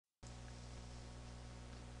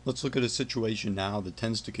Let's look at a situation now that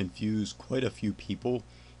tends to confuse quite a few people,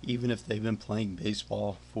 even if they've been playing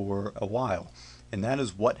baseball for a while. And that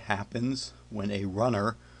is what happens when a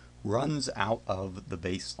runner runs out of the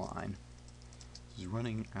baseline. Is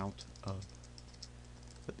running out of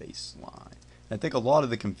the baseline. I think a lot of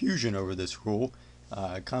the confusion over this rule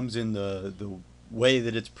comes in the way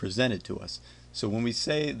that it's presented to us. So when we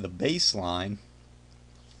say the baseline,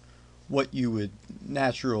 what you would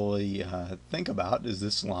naturally think about is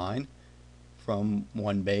this line from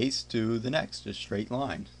one base to the next, a straight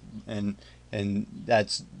line, and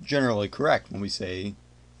that's generally correct when we say,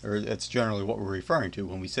 or that's generally what we're referring to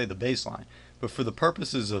when we say the baseline. But for the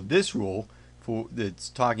purposes of this rule, for that's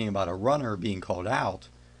talking about a runner being called out,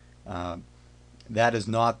 that is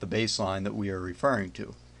not the baseline that we are referring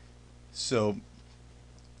to. So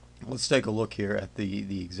let's take a look here at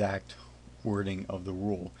the exact wording of the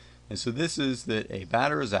rule. And so this is that a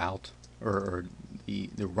batter is out, or the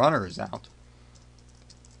runner is out,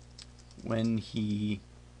 when he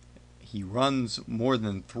runs more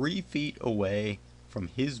than 3 feet away from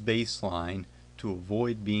his baseline to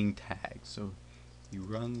avoid being tagged. So he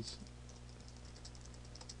runs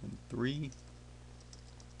 3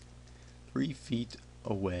 feet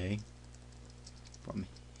away from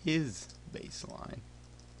his baseline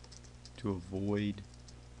to avoid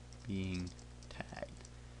being tagged.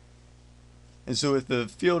 And so if the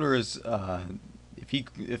fielder is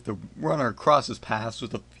if the runner crosses paths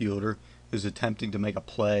with a fielder who's attempting to make a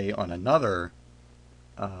play on another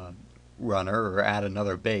runner or at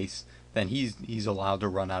another base, then he's allowed to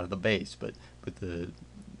run out of the base. But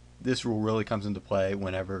this rule really comes into play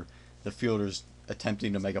whenever the fielder's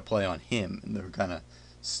attempting to make a play on him and they're kind of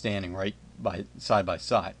standing right by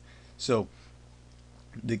side. So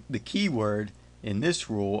the key word in this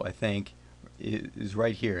rule, I think, is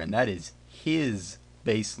right here, and that is his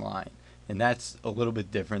baseline, and that's a little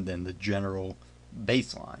bit different than the general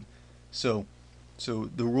baseline. So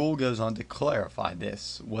the rule goes on to clarify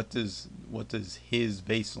this. What does his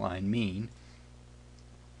baseline mean?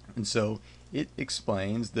 And so it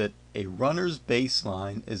explains that a runner's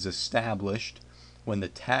baseline is established when the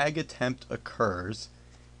tag attempt occurs,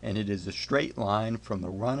 and it is a straight line from the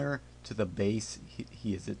runner to the base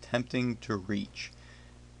he is attempting to reach.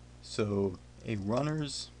 So a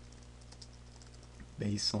runner's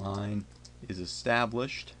baseline is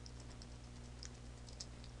established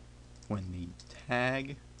when the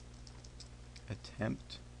tag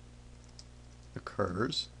attempt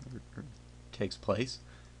occurs or takes place,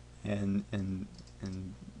 and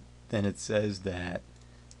then it says that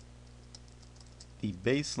the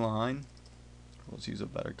baseline, let's use a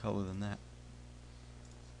better color than that,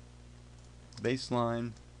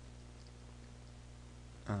 baseline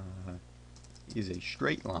is a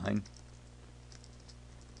straight line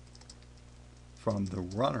from the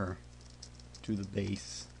runner to the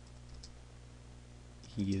base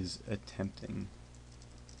he is attempting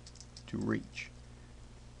to reach.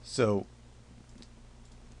 So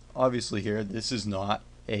obviously here this is not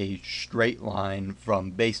a straight line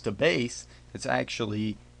from base to base, it's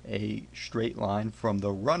actually a straight line from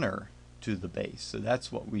the runner to the base. So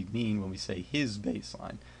that's what we mean when we say his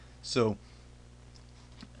baseline. So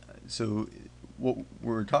what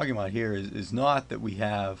we're talking about here is not that we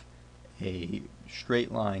have a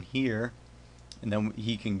straight line here and then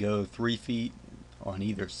he can go 3 feet on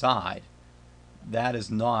either side. That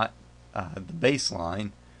is not the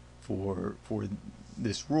baseline for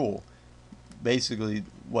this rule. Basically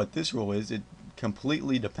what this rule is, it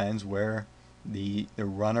completely depends where the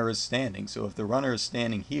runner is standing. So if the runner is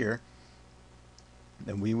standing here,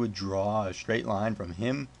 then we would draw a straight line from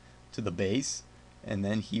him to the base, and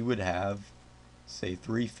then he would have, say,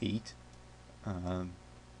 3 feet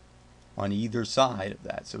on either side of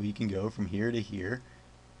that. So he can go from here to here,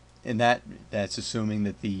 and that's assuming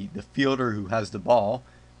that the fielder who has the ball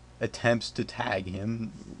attempts to tag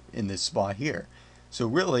him in this spot here. So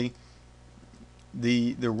really,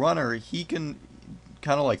 the runner, he can,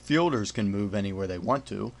 kind of like fielders can move anywhere they want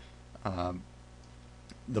to. A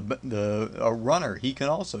runner, he can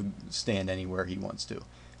also stand anywhere he wants to.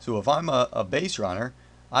 So if I'm a base runner,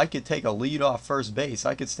 I could take a lead off first base.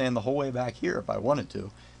 I could stand the whole way back here if I wanted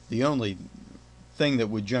to. The only thing that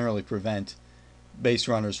would generally prevent base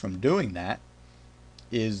runners from doing that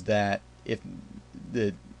is that if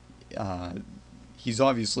he's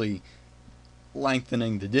obviously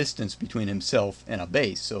lengthening the distance between himself and a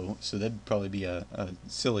base, so that'd probably be a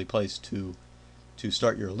silly place to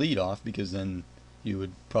start your lead off, because then you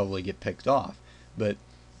would probably get picked off. But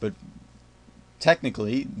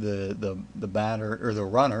technically the batter or the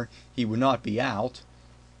runner, he would not be out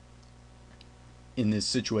in this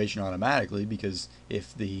situation automatically, because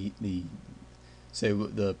if the say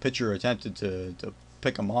the pitcher attempted to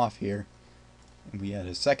pick him off here, and we had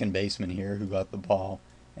a second baseman here who got the ball,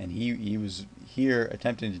 and he was here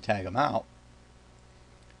attempting to tag him out,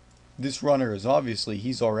 this runner is obviously,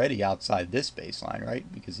 he's already outside this baseline, right?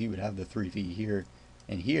 Because he would have the 3 feet here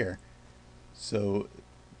and here. So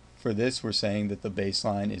for this, we're saying that the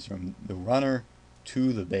baseline is from the runner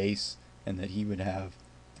to the base, and that he would have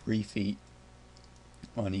 3 feet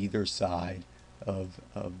on either side of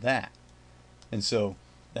that. And so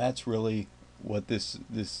that's really what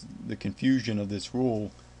the confusion of this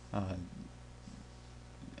rule,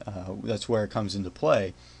 that's where it comes into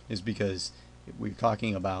play, is because we're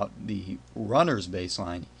talking about the runner's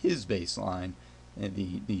baseline, his baseline,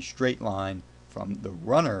 and the straight line from the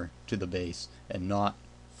runner to the base, and not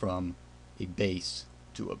from a base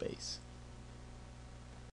to a base.